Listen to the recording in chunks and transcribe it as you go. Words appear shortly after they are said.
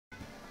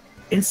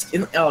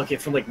Okay,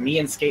 for like me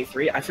in Skate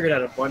 3, I figured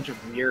out a bunch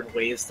of weird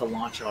ways to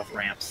launch off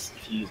ramps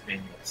if you use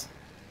manuals.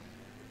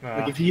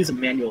 Like if you use a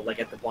manual like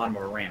at the bottom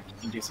of a ramp, you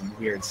can do some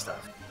weird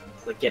stuff.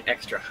 Like get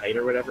extra height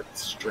or whatever.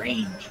 It's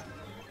strange.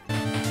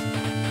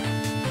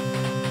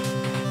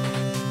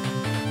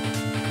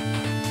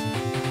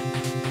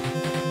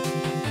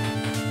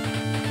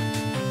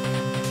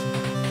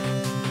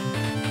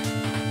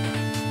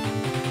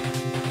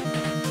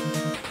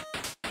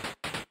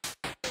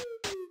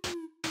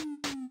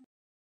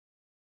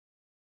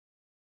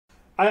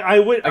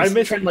 I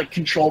miss trying to like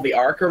control the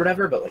arc or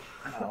whatever, but like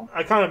I don't know.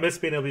 I kind of miss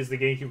being able to use the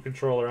GameCube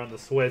controller on the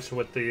Switch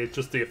with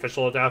just the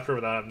official adapter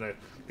without having to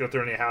go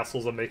through any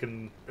hassles of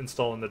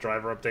installing the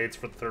driver updates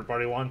for the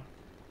third-party one.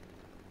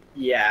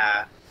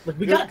 Yeah, like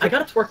I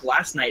got it to work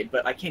last night,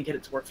 but I can't get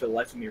it to work for the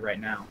life of me right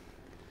now.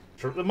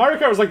 The Mario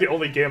Kart was like the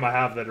only game I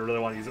have that I really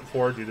want to use it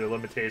for due to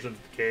limitations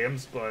of the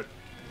games, but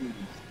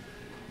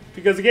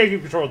because the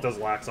GameCube controller does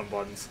lack some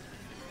buttons.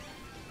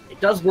 It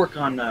does work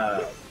on.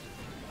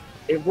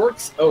 It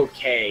works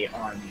okay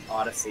on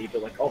Odyssey,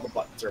 but like all the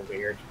buttons are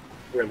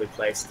weirdly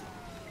placed.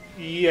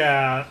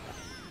 Yeah,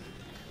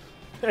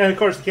 and of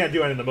course you can't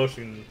do any of the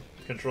motion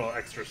control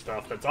extra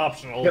stuff. That's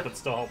optional, but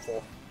still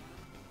helpful.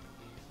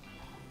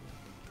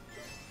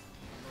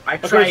 I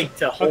tried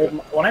to hold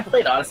when I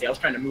played Odyssey. I was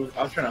trying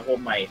to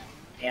hold my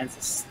hands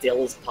as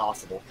still as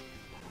possible.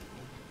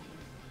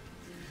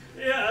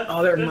 Yeah,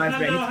 oh, that reminds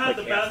me. Nintendo had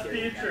the best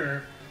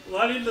feature,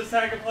 letting the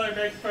second player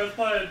make the first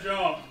player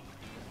jump.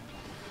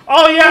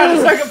 Oh yeah,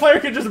 the second player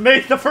can just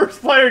make the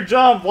first player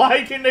jump.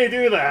 Why can they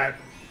do that?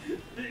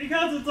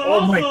 Because it's awesome.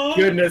 Oh my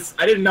goodness,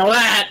 I didn't know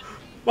that.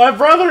 My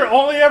brother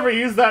only ever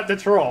used that to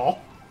troll.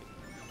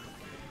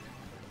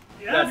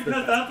 Yeah,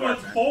 because that's what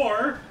it's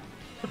for.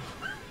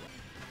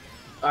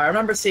 I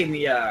remember seeing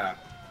the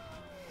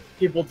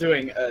people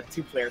doing a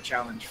 2-player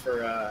challenge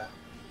for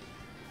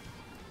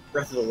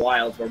Breath of the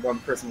Wild, where one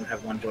person would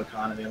have one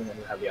Joy-Con and the other one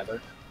would have the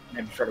other,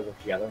 and they'd try to work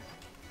together.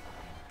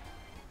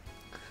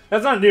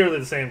 That's not nearly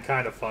the same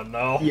kind of fun,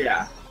 though.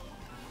 Yeah.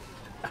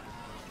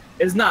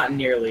 It's not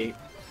nearly,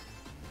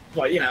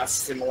 but, you know,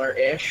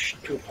 similar-ish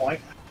to a point.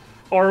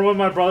 Or when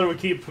my brother would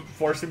keep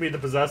forcing me to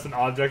possess an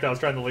object I was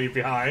trying to leave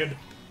behind.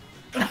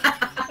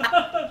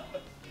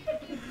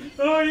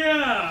 Oh,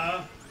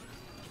 yeah!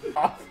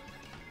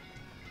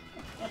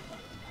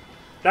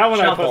 That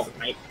one I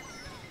posted.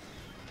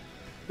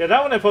 Yeah,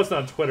 that one I posted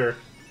on Twitter.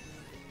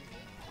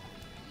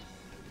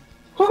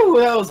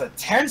 Whew, that was a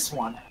tense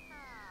one.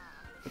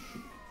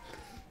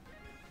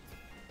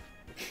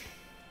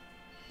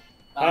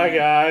 Hi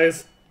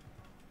guys.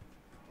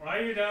 Why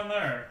are you down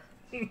there?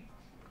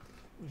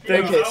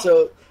 Okay,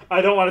 so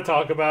I don't want to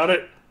talk about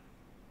it.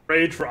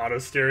 Rage for auto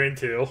steering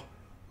too.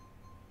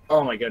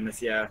 Oh my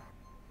goodness, yeah.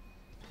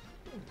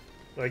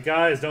 Like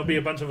guys, don't be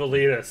a bunch of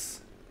elitists.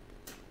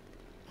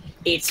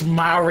 It's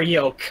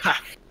Mario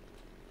Kart.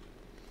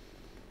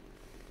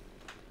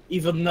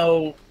 Even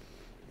though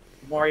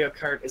Mario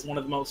Kart is one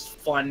of the most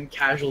fun,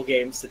 casual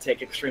games to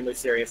take extremely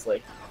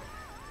seriously.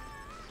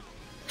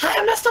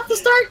 I messed up the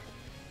start!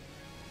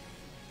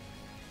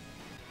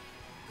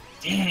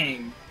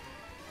 Dang.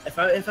 If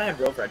I had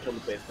Rover, I'd totally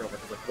play as Rover,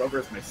 because like, Rover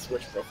is my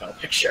Switch profile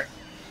picture.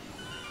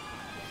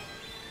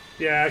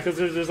 Yeah, because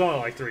there's only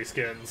like 3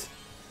 skins.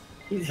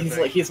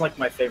 He's like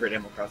my favorite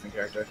Animal Crossing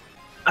character.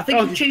 I think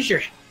you changed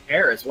your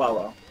hair as well,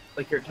 though.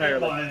 Like your entire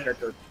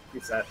character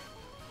preset.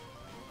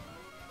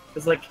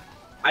 Because like,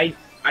 I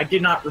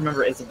did not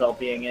remember Isabelle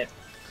being it.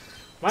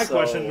 My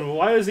question: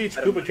 why is each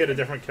Koopa Kid a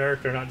different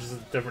character, not just a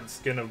different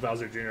skin of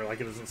Bowser Jr.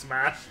 like it is in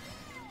Smash?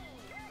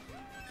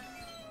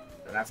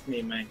 Don't ask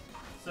me, man.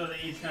 So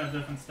they each have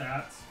different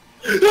stats.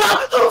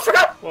 Oh, I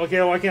forgot! Well,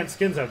 okay, why can't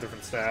skins have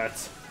different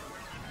stats?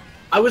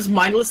 I was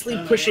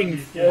mindlessly pushing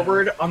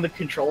forward on the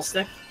control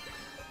stick,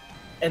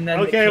 and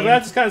then okay, but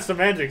that's just kind of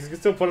semantics. You can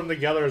still put them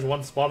together as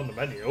one spot on the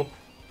menu.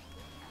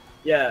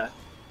 Yeah.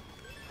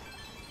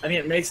 I mean,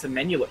 it makes the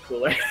menu look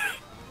cooler.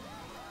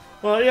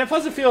 Well, yeah.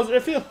 Plus, it feels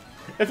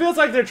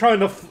like they're trying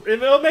to.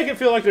 It'll make it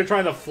feel like they're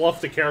trying to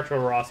fluff the character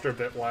roster a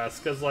bit less,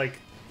 because like,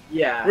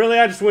 yeah. Really,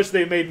 I just wish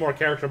they made more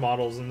character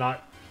models and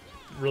not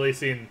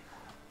releasing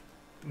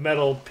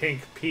Metal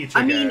Pink Peach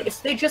again. I mean,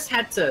 if they just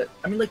had to,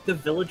 I mean, like the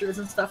villagers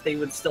and stuff, they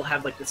would still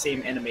have like the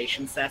same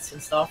animation sets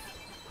and stuff.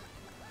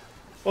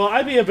 Well,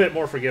 I'd be a bit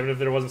more forgiving if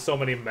there wasn't so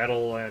many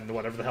Metal and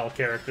whatever the hell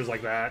characters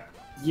like that.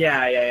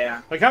 Yeah, yeah,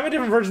 yeah. Like, how many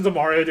different versions of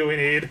Mario do we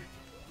need?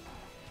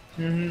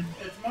 Mm-hmm.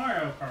 It's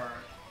Mario Kart.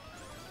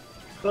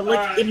 But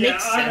like, it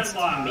makes sense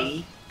to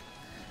me.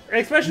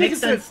 Especially it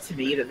makes sense to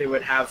me that they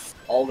would have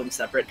all of them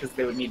separate because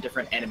they would need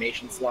different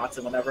animation slots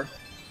and whatever.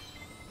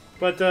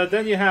 But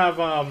then you have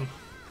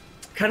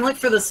kind of like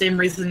for the same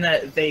reason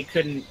that they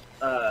couldn't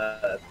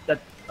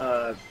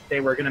they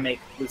were gonna make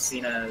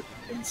Lucina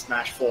in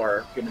Smash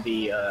 4 gonna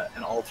be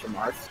an Ultra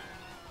Marth,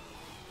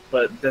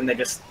 but then they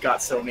just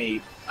got so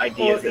many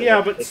ideas. Well,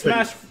 yeah, but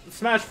Smash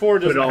 4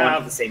 doesn't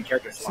have the same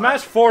character slot.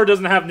 Smash 4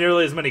 doesn't have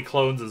nearly as many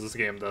clones as this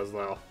game does,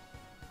 though.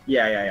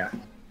 Yeah, yeah, yeah.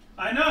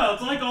 I know,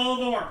 it's like all of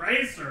them are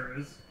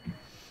racers.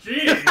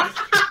 Jeez.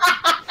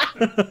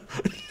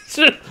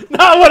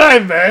 Not what I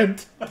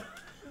meant!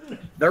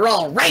 They're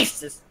all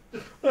racist!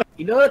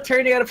 You know what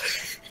turning out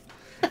of...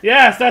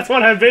 Yes, that's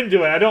what I've been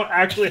doing. I don't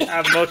actually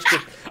have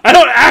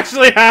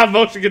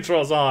motion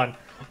controls on.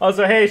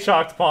 Also, hey,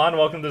 Shocked Pawn,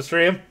 welcome to the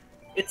stream.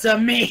 It's a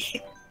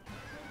me!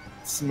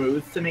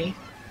 Smooth to me.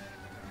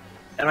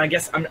 And I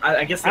haven't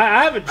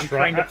tried. I'm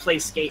trying to play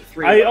Skate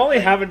 3. I only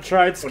haven't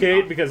tried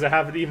Skate because I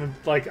haven't even,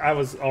 like, I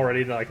was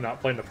already, like,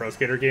 not playing the Pro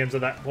Skater games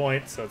at that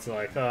point, so it's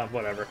like,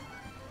 whatever.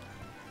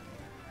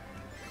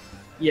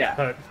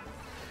 Yeah.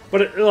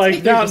 But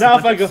like, now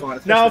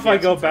if I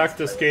go back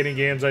to skating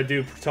games, I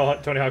do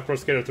Tony Hawk Pro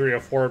Skater 3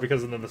 or 4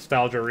 because of the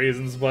nostalgia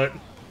reasons, but...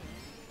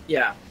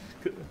 Yeah.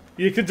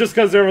 You could, just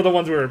because they were the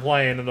ones we were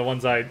playing and the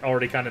ones I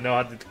already kind of know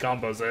how to do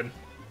combos in.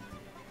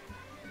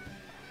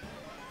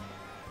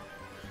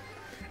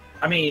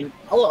 I mean,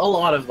 a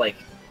lot of, like,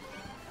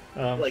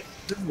 there's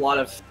a lot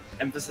of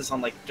emphasis on,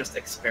 like, just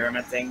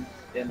experimenting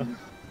in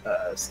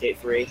Skate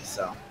 3,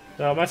 so...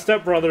 My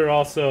stepbrother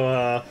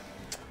also,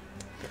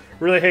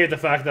 really hated the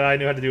fact that I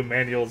knew how to do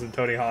manuals in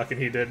Tony Hawk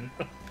and he didn't.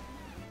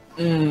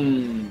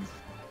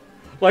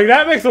 Like,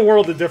 that makes a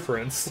world of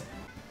difference.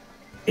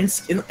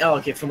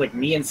 Okay, for, like,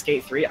 me and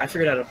Skate 3, I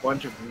figured out a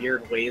bunch of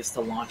weird ways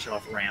to launch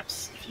off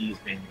ramps if you use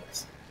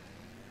manuals.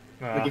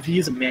 Like, if you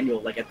use a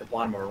manual, like, at the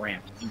bottom of a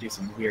ramp, you can do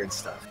some weird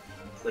stuff.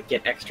 Like,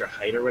 get extra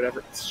height or whatever.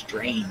 It's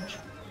strange.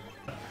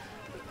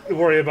 You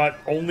worry about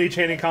only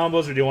chaining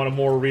combos, or do you want a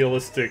more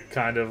realistic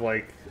kind of,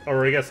 like...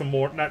 Or I guess a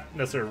more... Not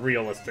necessarily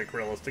realistic,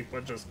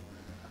 but just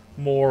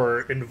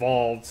more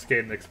involved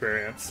skating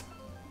experience?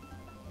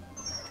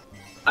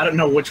 I don't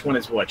know which one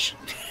is which.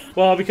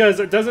 Well, because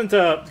it doesn't...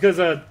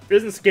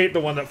 isn't Skate the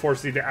one that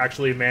forces you to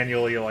actually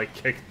manually, like,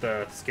 kick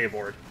the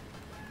skateboard?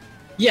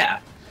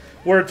 Yeah.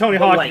 Where Tony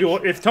Hawk, like,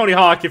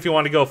 if you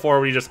want to go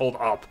forward, you just hold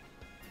up.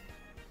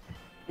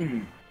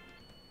 You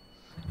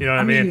know what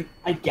I mean?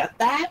 I get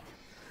that.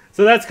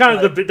 So that's kind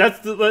of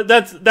that's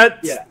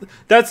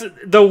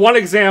the one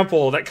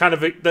example that kind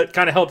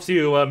of helps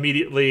you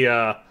immediately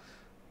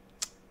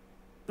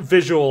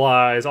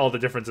visualize all the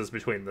differences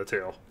between the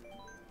two.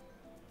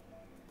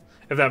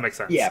 If that makes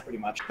sense. Yeah, pretty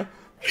much.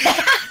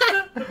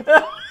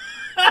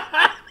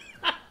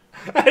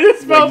 I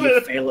just spelled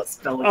it. Fail at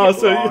spelling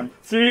it wrong.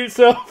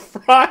 So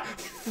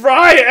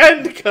fry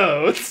end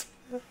codes.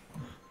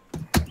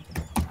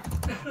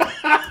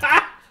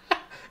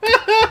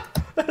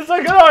 It's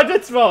like, oh, I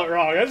did spell it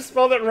wrong. I just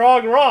spelled it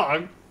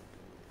wrong.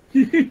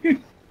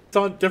 It's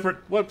on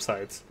different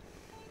websites.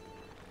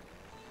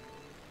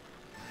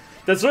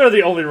 That's sort of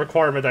the only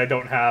requirement I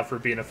don't have for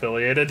being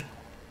affiliated.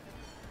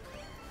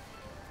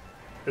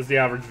 Is the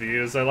average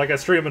views. I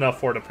stream enough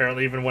for it,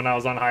 apparently, even when I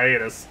was on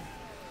hiatus.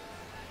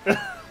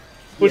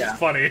 Which is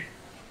funny.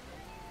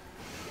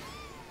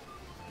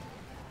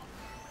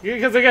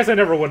 Because I guess I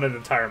never went an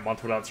entire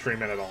month without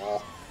streaming at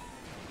all.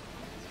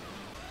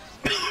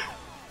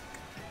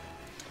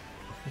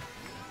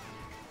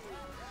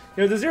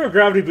 You know, the zero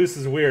gravity boost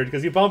is weird,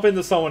 because you bump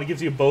into someone, it gives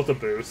you both a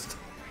boost.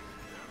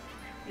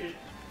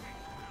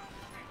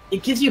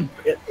 It gives you...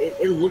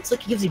 It looks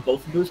like it gives you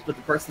both a boost, but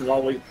the person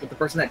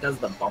that does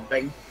the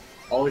bumping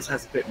always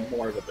has a bit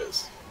more of a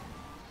boost.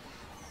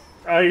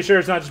 Are you sure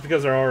it's not just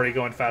because they're already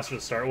going faster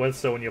to start with,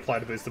 so when you apply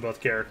the boost to both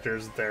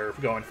characters, they're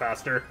going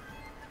faster?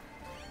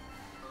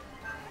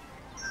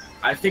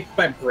 I think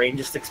my brain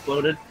just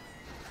exploded.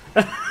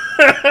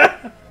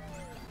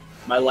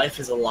 My life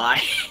is a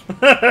lie.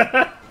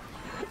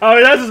 Oh,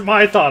 that's just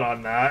my thought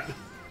on that.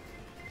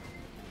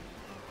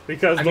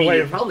 Because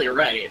you're probably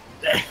right.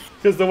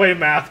 Because the way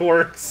math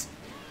works.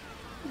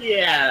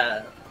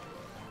 Yeah.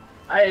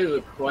 I have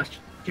a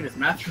question. Is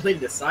math related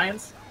to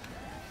science?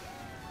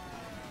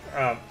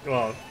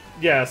 Well,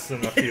 yes,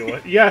 and a few.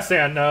 Yes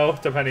and no,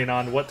 depending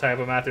on what type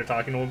of math you're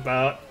talking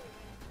about.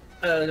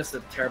 Just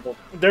a terrible...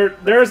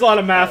 There's a lot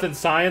of math in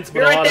science, but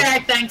you're right there,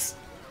 thanks!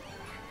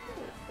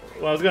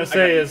 What I was going to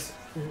say is,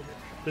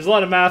 there's a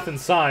lot of math in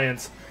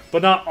science,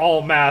 but not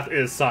all math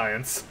is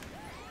science.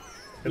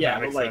 If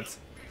that makes sense.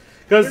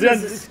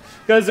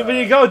 Because when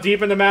you go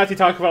deep into math, you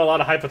talk about a lot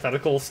of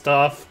hypothetical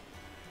stuff.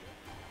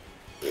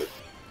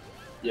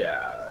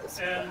 Yeah.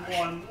 And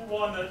one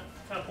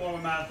form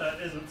of math that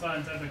isn't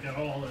scientific at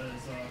all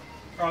is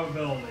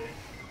probability.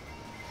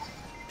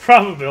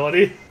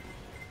 Probability?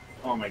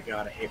 Oh my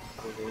god, I hate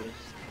probability.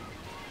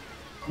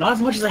 Not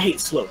as much as I hate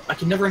slope. I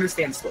can never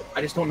understand slope.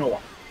 I just don't know why.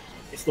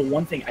 It's the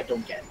one thing I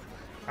don't get.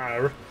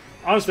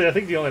 Honestly, I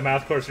think the only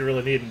math course you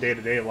really need in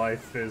day-to-day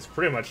life is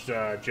pretty much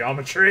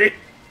geometry.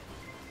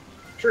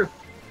 True.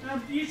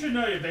 You should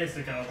know your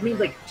basic algebra. I mean,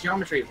 like,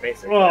 geometry is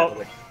basic. Well,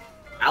 like,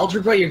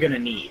 algebra you're gonna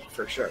need,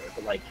 for sure.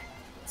 But, like,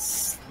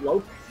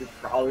 slope you're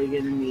probably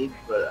gonna need,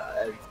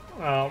 but...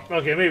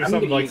 okay, maybe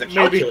something like...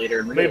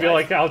 Maybe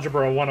like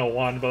Algebra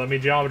 101, but I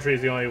mean, geometry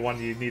is the only one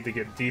you need to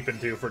get deep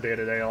into for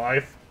day-to-day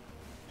life.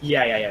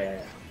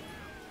 Yeah.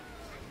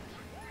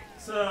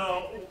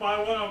 So, by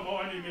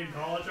 101, you mean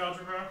college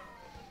algebra?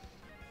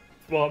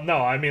 Well, no,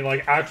 I mean,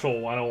 like, actual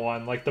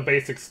 101, like, the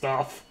basic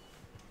stuff.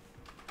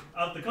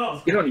 Out the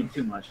college. You don't need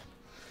too much.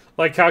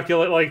 Like,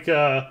 calculate, like,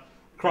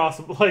 cross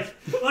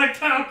like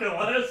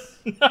calculus.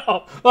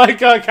 No, like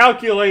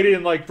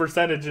calculating like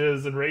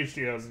percentages and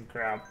ratios and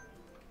crap.